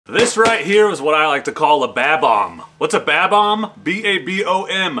This right here is what I like to call a babomb. What's a babomb?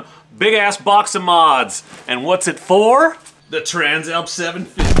 B-A-B-O-M. Big ass box of mods. And what's it for? The Transalp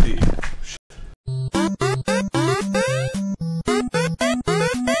 750.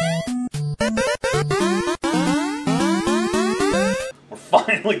 We're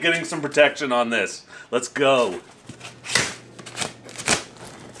finally getting some protection on this. Let's go.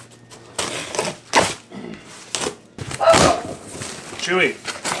 Chewy.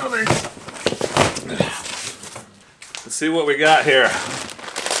 Let's see what we got here.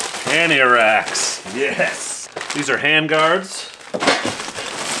 Pannier racks. Yes. These are handguards.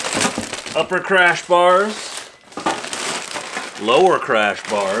 Upper crash bars. Lower crash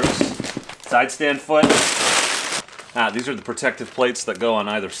bars. Side stand foot. These are the protective plates that go on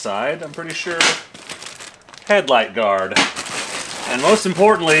either side, I'm pretty sure. Headlight guard. And most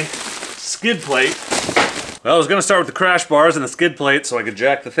importantly, skid plate. Well, I was going to start with the crash bars and the skid plate so I could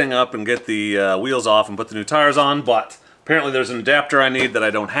jack the thing up and get the wheels off and put the new tires on, but apparently there's an adapter I need that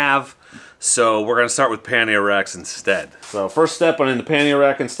I don't have, so we're going to start with pannier racks instead. So first step on the pannier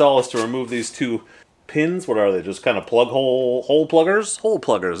rack install is to remove these two pins. What are they? Just kind of plug hole pluggers? Hole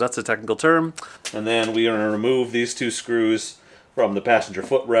pluggers, that's a technical term. And then we are going to remove these two screws from the passenger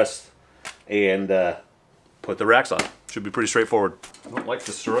footrest and put the racks on. Should be pretty straightforward. I don't like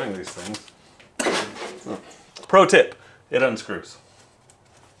destroying these things. Pro tip, it unscrews.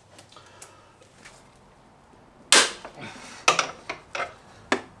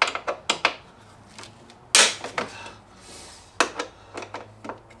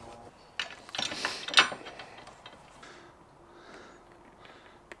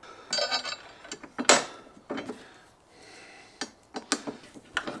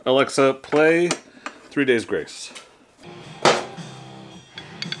 Alexa, play 3 Days Grace.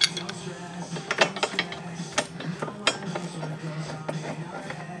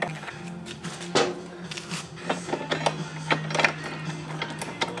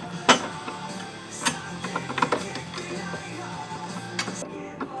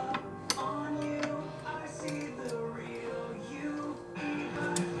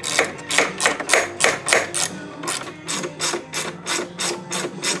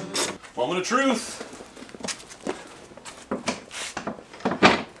 Moment of truth.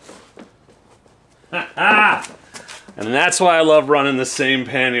 And that's why I love running the same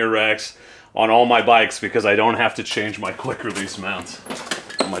pannier racks on all my bikes, because I don't have to change my quick release mounts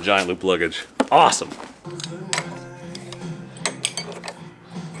on my giant loop luggage. Awesome.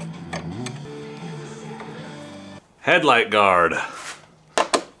 Headlight guard.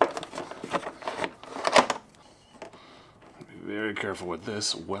 Very careful with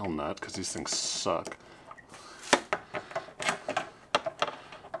this well nut, because these things suck.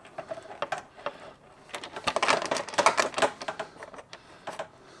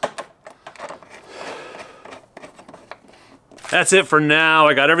 That's it for now.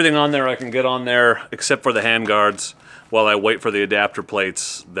 I got everything on there I can get on there, except for the handguards, while I wait for the adapter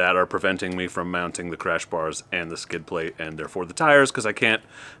plates that are preventing me from mounting the crash bars and the skid plate, and therefore the tires, because I can't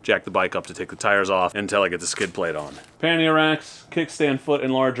jack the bike up to take the tires off until I get the skid plate on. Pannier racks, kickstand foot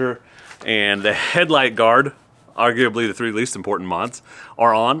enlarger, and the headlight guard, arguably the 3 least important mods,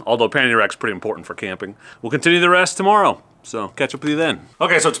 are on, although pannier rack's pretty important for camping. We'll continue the rest tomorrow, so catch up with you then.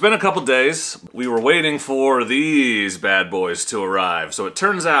 Okay, so it's been a couple days. We were waiting for these bad boys to arrive. So it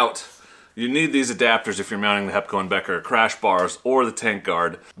turns out you need these adapters if you're mounting the Hepco and Becker crash bars or the tank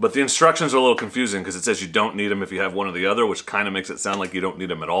guard, but the instructions are a little confusing because it says you don't need them if you have one or the other, which kind of makes it sound like you don't need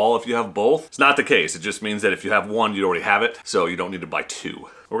them at all if you have both. It's not the case. It just means that if you have one, you already have it, so you don't need to buy 2.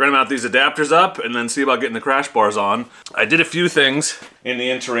 We're gonna mount these adapters up and then see about getting the crash bars on. I did a few things in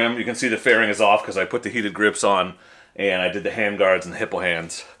the interim. You can see the fairing is off because I put the heated grips on, and I did the hand guards and the hippo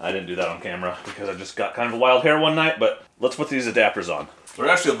hands. I didn't do that on camera because I just got kind of a wild hair one night, but let's put these adapters on. They're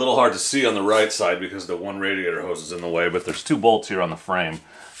actually a little hard to see on the right side because the one radiator hose is in the way, but there's 2 bolts here on the frame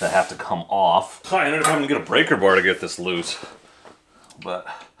that have to come off. I ended up having to get a breaker bar to get this loose, but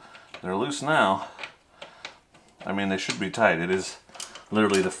they're loose now. I mean, they should be tight. It is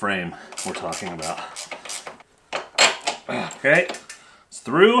literally the frame we're talking about. Okay, it's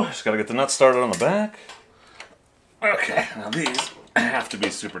through. Just gotta get the nuts started on the back. Okay, now these have to be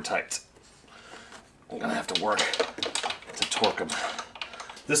super tight. I'm gonna have to work to torque them.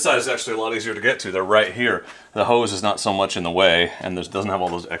 This side is actually a lot easier to get to. They're right here. The hose is not so much in the way, and this doesn't have all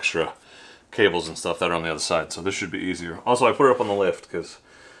those extra cables and stuff that are on the other side, so this should be easier. Also, I put it up on the lift because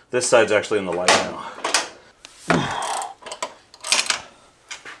this side's actually in the light now.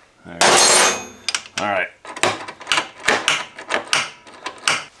 There we go. All right.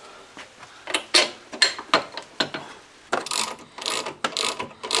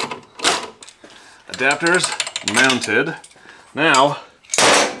 adapters mounted. Now,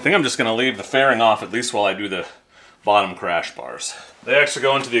 I think I'm just gonna leave the fairing off at least while I do the bottom crash bars. They actually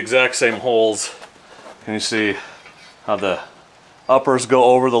go into the exact same holes. Can you see how the uppers go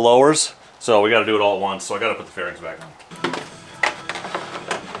over the lowers? So we gotta do it all at once, so I gotta put the fairings back on.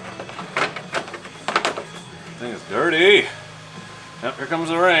 Thing is dirty. Yep, here comes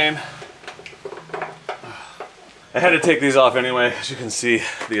the rain. I had to take these off anyway. As you can see,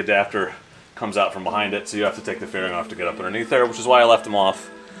 the adapter comes out from behind it, so you have to take the fairing off to get up underneath there, which is why I left them off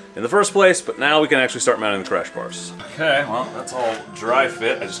in the first place, but now we can actually start mounting the crash bars. Okay, well, that's all dry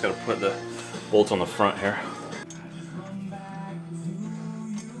fit. I just gotta put the bolts on the front here.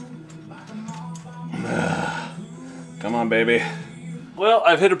 Come on, baby. Well,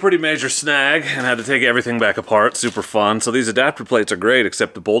 I've hit a pretty major snag and had to take everything back apart. Super fun. So these adapter plates are great,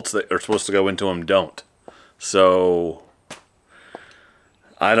 except the bolts that are supposed to go into them don't. So,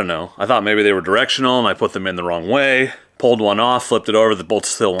 I don't know. I thought maybe they were directional and I put them in the wrong way. Pulled one off, flipped it over, the bolts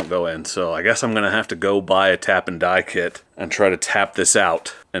still won't go in. So I guess I'm gonna have to go buy a tap and die kit and try to tap this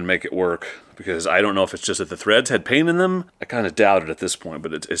out and make it work. Because I don't know if it's just that the threads had pain in them. I kind of doubt it at this point,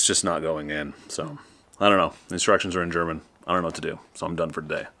 but it's just not going in. So, I don't know. The instructions are in German. I don't know what to do. So I'm done for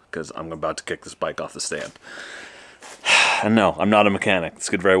today because I'm about to kick this bike off the stand. And no, I'm not a mechanic. This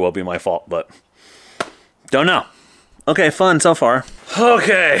could very well be my fault, but don't know. Okay, fun so far.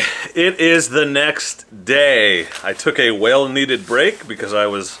 Okay, it is the next day. I took a well-needed break because I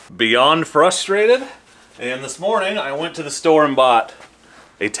was beyond frustrated. And this morning, I went to the store and bought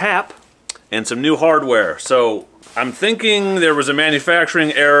a tap and some new hardware. So I'm thinking there was a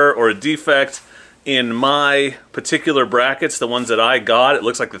manufacturing error or a defect in my particular brackets, the ones that I got. It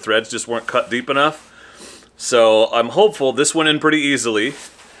looks like the threads just weren't cut deep enough. So I'm hopeful this went in pretty easily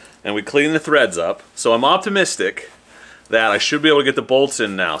and we cleaned the threads up. So I'm optimistic that I should be able to get the bolts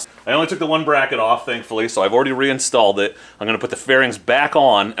in now. I only took the one bracket off, thankfully, so I've already reinstalled it. I'm gonna put the fairings back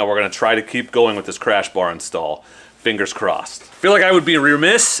on and we're gonna try to keep going with this crash bar install. Fingers crossed. I feel like I would be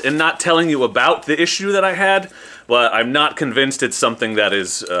remiss in not telling you about the issue that I had, but I'm not convinced it's something that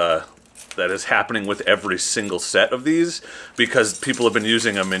is happening with every single set of these because people have been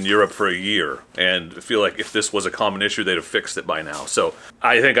using them in Europe for a year, and I feel like if this was a common issue, they'd have fixed it by now. So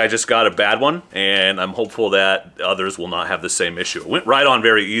I think I just got a bad one, and I'm hopeful that others will not have the same issue. It went right on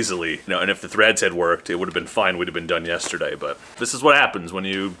very easily, you know, and if the threads had worked, it would have been fine. We'd have been done yesterday, but this is what happens when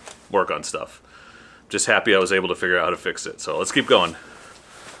you work on stuff. Just happy I was able to figure out how to fix it. So let's keep going.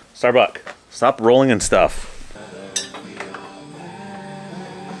 Starbuck, stop rolling and stuff.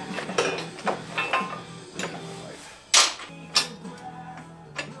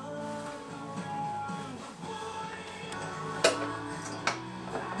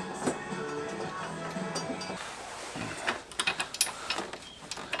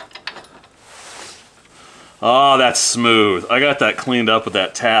 Oh, that's smooth. I got that cleaned up with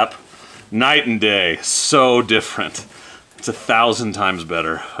that tap. Night and day. So different. It's 1,000 times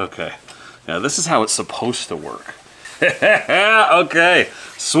better. Okay. Yeah, this is how it's supposed to work. Okay.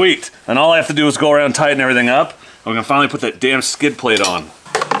 Sweet. And all I have to do is go around and tighten everything up. I'm gonna finally put that damn skid plate on.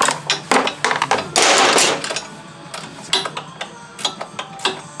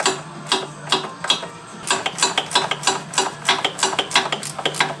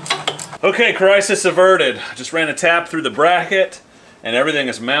 Okay, crisis averted. Just ran a tap through the bracket and everything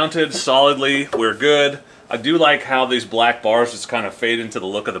is mounted solidly. We're good. I do like how these black bars just kind of fade into the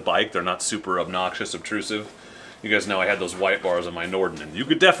look of the bike. They're not super obnoxious, obtrusive. You guys know I had those white bars on my Norden and you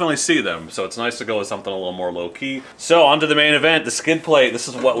could definitely see them. So it's nice to go with something a little more low key. So on to the main event, the skid plate. This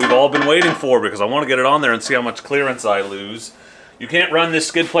is what we've all been waiting for because I want to get it on there and see how much clearance I lose. You can't run this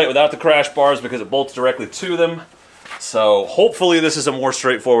skid plate without the crash bars because it bolts directly to them. So hopefully this is a more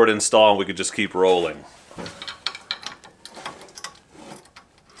straightforward install and we could just keep rolling.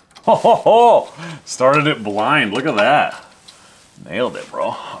 Ho ho ho! Started it blind, look at that. Nailed it, bro.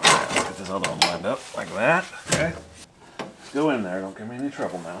 Alright, let's get this other one lined up like that. Okay. Let's go in there, don't give me any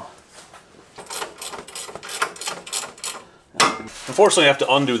trouble now. Unfortunately I have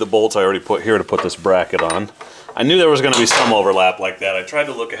to undo the bolts I already put here to put this bracket on. I knew there was going to be some overlap like that. I tried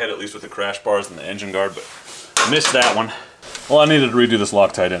to look ahead at least with the crash bars and the engine guard, but missed that one. Well, I needed to redo this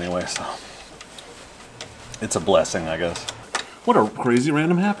Loctite anyway, so it's a blessing, I guess. What a crazy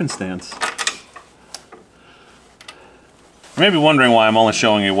random happenstance. You may be wondering why I'm only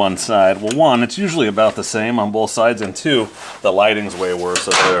showing you one side. Well, one, it's usually about the same on both sides, and two, the lighting's way worse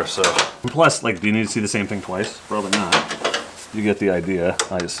up there, so. And plus, like, do you need to see the same thing twice? Probably not. You get the idea,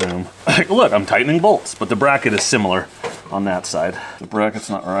 I assume. Look, I'm tightening bolts, but the bracket is similar on that side. The bracket's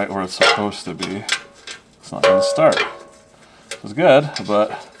not right where it's supposed to be. It's not going to start. It's good,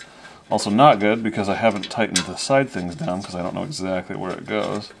 but Also not good because I haven't tightened the side things down because I don't know exactly where it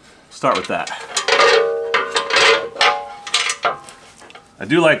goes. Start with that. I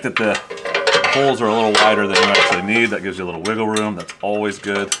do like that the holes are a little wider than you actually need. That gives you a little wiggle room. That's always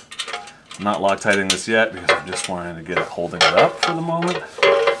good. I'm not Loctiting this yet because I'm just wanting to get it holding it up for the moment.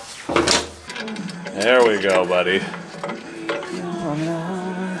 There we go, buddy.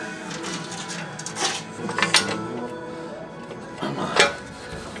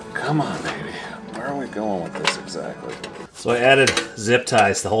 Come on, baby. Where are we going with this exactly? So I added zip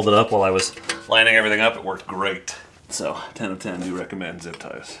ties to hold it up while I was lining everything up. It worked great. So 10 of 10, do recommend zip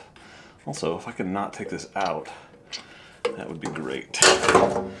ties. Also, if I could not take this out, that would be great.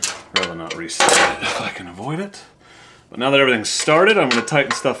 Rather not restart it if I can avoid it. But now that everything's started, I'm going to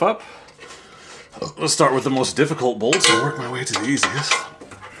tighten stuff up. Let's start with the most difficult bolts and work my way to the easiest.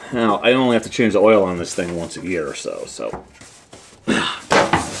 Now, I only have to change the oil on this thing once a year or so, so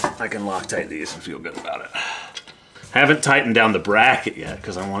I can Loctite these and feel good about it. Haven't tightened down the bracket yet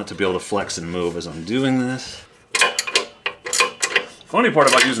because I want it to be able to flex and move as I'm doing this. Funny part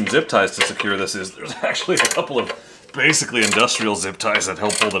about using zip ties to secure this is there's actually a couple of basically industrial zip ties that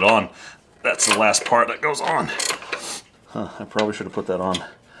help hold it on. That's the last part that goes on. Huh, I probably should have put that on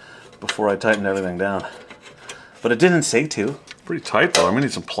before I tightened everything down. But it didn't say to. Pretty tight though. I'm gonna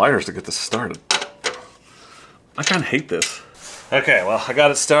need some pliers to get this started. I kind of hate this. Okay, well, I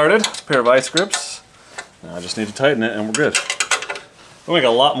got it started. It's a pair of ice grips. Now I just need to tighten it and we're good. It'll make a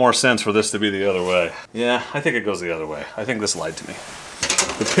lot more sense for this to be the other way. Yeah, I think it goes the other way. I think this lied to me.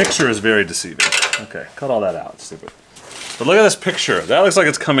 The picture is very deceiving. Okay, cut all that out, stupid. But look at this picture. That looks like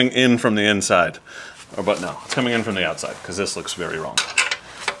it's coming in from the inside. But no, it's coming in from the outside, because this looks very wrong.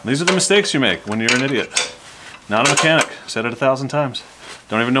 These are the mistakes you make when you're an idiot. Not a mechanic. Said it 1,000 times.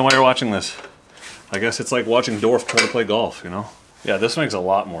 Don't even know why you're watching this. I guess it's like watching Dork try to play golf, you know? Yeah, this makes a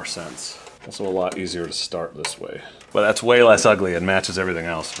lot more sense. Also a lot easier to start this way. But that's way less ugly and matches everything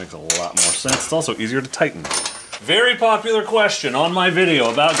else. Makes a lot more sense. It's also easier to tighten. Very popular question on my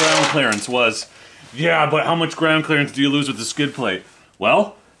video about ground clearance was, yeah, but how much ground clearance do you lose with the skid plate?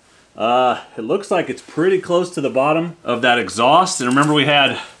 Well, it looks like it's pretty close to the bottom of that exhaust. And remember we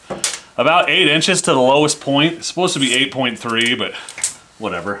had about 8 inches to the lowest point. It's supposed to be 8.3, but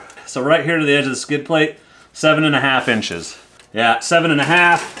whatever. So right here to the edge of the skid plate, 7.5 inches. Yeah,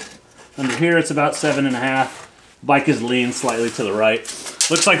 7.5. Under here it's about 7.5. Bike is leaned slightly to the right.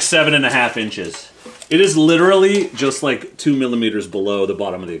 Looks like 7.5 inches. It is literally just like 2 millimeters below the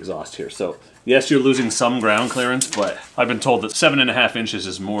bottom of the exhaust here. So yes, you're losing some ground clearance, but I've been told that 7.5 inches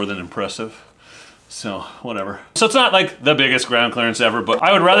is more than impressive. So whatever. So it's not like the biggest ground clearance ever, but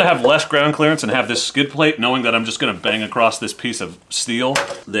I would rather have less ground clearance and have this skid plate knowing that I'm just gonna bang across this piece of steel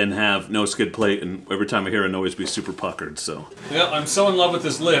than have no skid plate and every time I hear a noise be super puckered, so. Yeah, I'm so in love with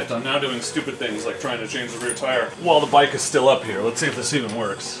this lift, I'm now doing stupid things like trying to change the rear tire while the bike is still up here. Let's see if this even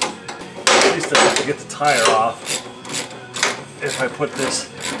works. At least I have to get the tire off if I put this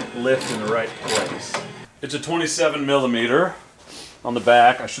lift in the right place. It's a 27 millimeter. On the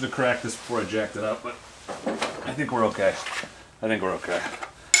back. I should have cracked this before I jacked it up, but I think we're okay. I think we're okay.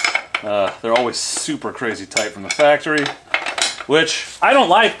 They're always super crazy tight from the factory, which I don't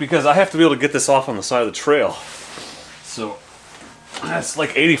like because I have to be able to get this off on the side of the trail. So that's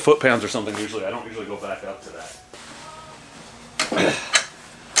like 80 foot-pounds or something usually. I don't usually go back up to that.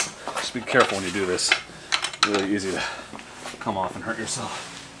 Just be careful when you do this. It's really easy to come off and hurt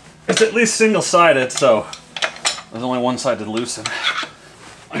yourself. It's at least single-sided, so there's only one side to loosen.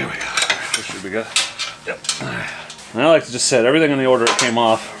 Here we go. This should be good. Yep. And I like to just set everything in the order it came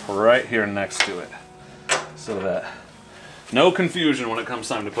off right here next to it. So that no confusion when it comes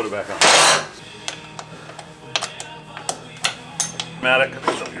time to put it back on. Matic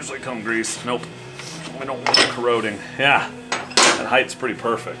don't usually come greased. Nope. I don't want it corroding. Yeah. That height's pretty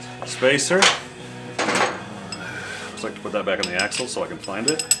perfect. Spacer. Just like to put that back on the axle so I can find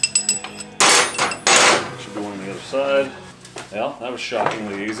it. Should be one on the other side. Well, that was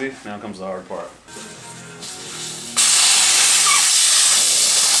shockingly easy. Now comes the hard part.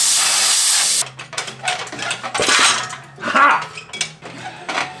 Ha!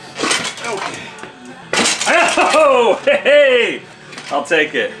 Okay. Oh, hey! I'll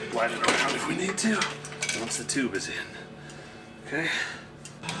take it. Slide it around if we need to. Once the tube is in. Okay.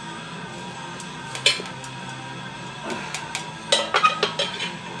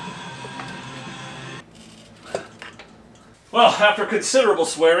 Well, after considerable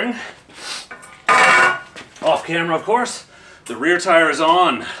swearing, off camera of course, the rear tire is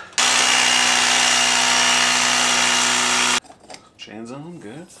on. Chains on,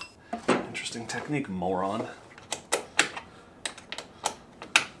 good. Interesting technique, moron.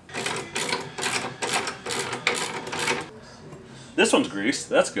 This one's greased.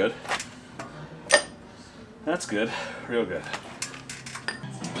 That's good. That's good. Real good.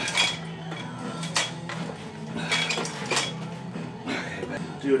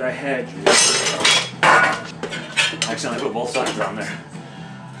 Dude, I had you. Actually, I put both sides on there.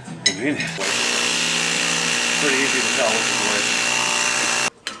 I mean, pretty easy to tell which is which.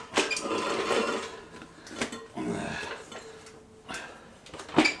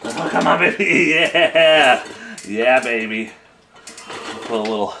 Oh, come on, baby. Yeah. Yeah, baby. Put a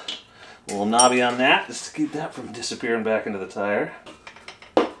little knobby on that just to keep that from disappearing back into the tire.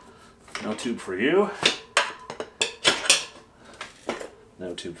 No tube for you.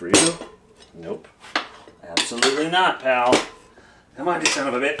 No tube for you. Nope. Absolutely not, pal. Come on, you son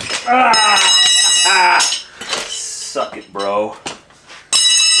of a bitch. Ah! Suck it, bro.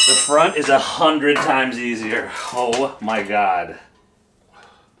 The front is 100 times easier. Oh my god.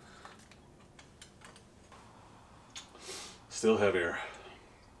 Still heavier.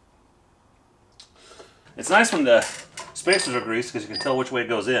 It's nice when the spacers are greased because you can tell which way it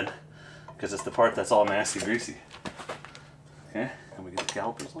goes in, because it's the part that's all nasty greasy. Okay, and we get the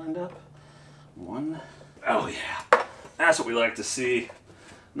calipers lined up. One. Oh yeah, that's what we like to see.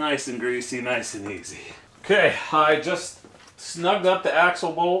 Nice and greasy, nice and easy. Okay, I just snugged up the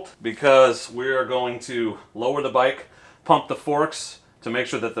axle bolt because we are going to lower the bike, pump the forks to make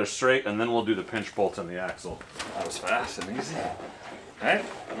sure that they're straight, and then we'll do the pinch bolts on the axle. That was fast and easy. Okay,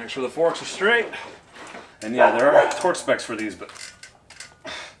 make sure the forks are straight. And yeah, there are torque specs for these, but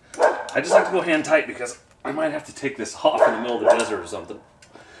I just like to go hand tight because I might have to take this off in the middle of the desert or something.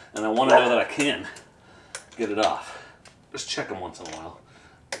 And I want to know that I can get it off. Just check them once in a while,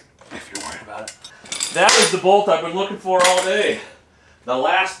 if you're worried about it. That is the bolt I've been looking for all day. The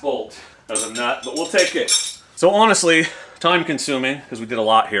last bolt. There's a nut, but we'll take it. So honestly, time consuming, because we did a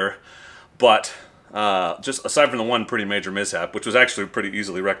lot here, but just aside from the one pretty major mishap, which was actually pretty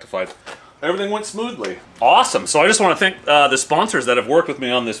easily rectified, everything went smoothly. Awesome. So I just want to thank the sponsors that have worked with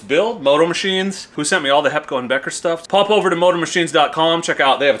me on this build. Moto Machines, who sent me all the Hepco and Becker stuff. Pop over to motomachines.com. Check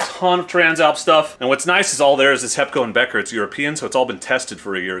out, they have a ton of Transalp stuff. And what's nice is all there is this Hepco and Becker. It's European, so it's all been tested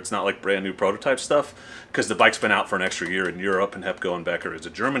for a year. It's not like brand new prototype stuff, because the bike's been out for an extra year in Europe, and Hepco and Becker is a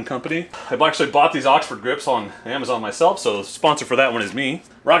German company. I've actually bought these Oxford grips on Amazon myself, so the sponsor for that one is me.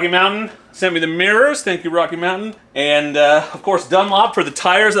 Rocky Mountain sent me the mirrors. Thank you, Rocky Mountain. And of course, Dunlop for the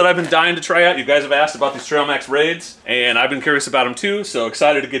tires that I've been dying to try out. You guys have asked about these Trail Max Raids, and I've been curious about them too, so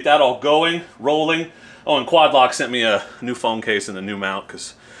excited to get that all going, rolling. Oh, and Quadlock sent me a new phone case and a new mount,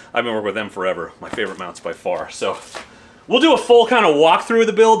 because I've been working with them forever. My favorite mounts by far. So we'll do a full kind of walkthrough of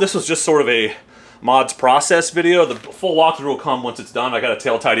the build. This was just sort of a mods process video. The full walkthrough will come once it's done. I got a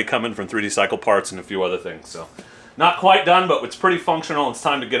tail tidy coming from 3D Cycle Parts and a few other things. So not quite done, but it's pretty functional. It's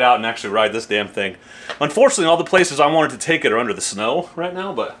time to get out and actually ride this damn thing. Unfortunately, all the places I wanted to take it are under the snow right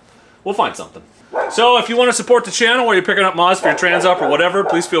now, but we'll find something. So if you want to support the channel while you're picking up mods for your Transalp or whatever,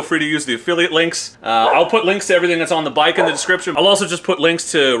 please feel free to use the affiliate links. I'll put links to everything that's on the bike in the description. I'll also just put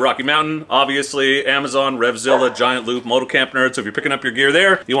links to Rocky Mountain, obviously, Amazon, RevZilla, Giant Loop, Motocamp Nerd. So if you're picking up your gear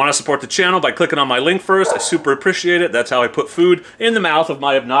there, you want to support the channel by clicking on my link first. I super appreciate it. That's how I put food in the mouth of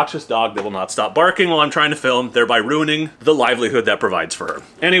my obnoxious dog that will not stop barking while I'm trying to film, thereby ruining the livelihood that provides for her.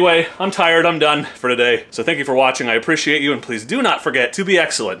 Anyway, I'm tired. I'm done for today. So thank you for watching. I appreciate you, and please do not forget to be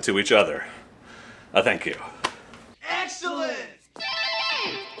excellent to each other. Thank you.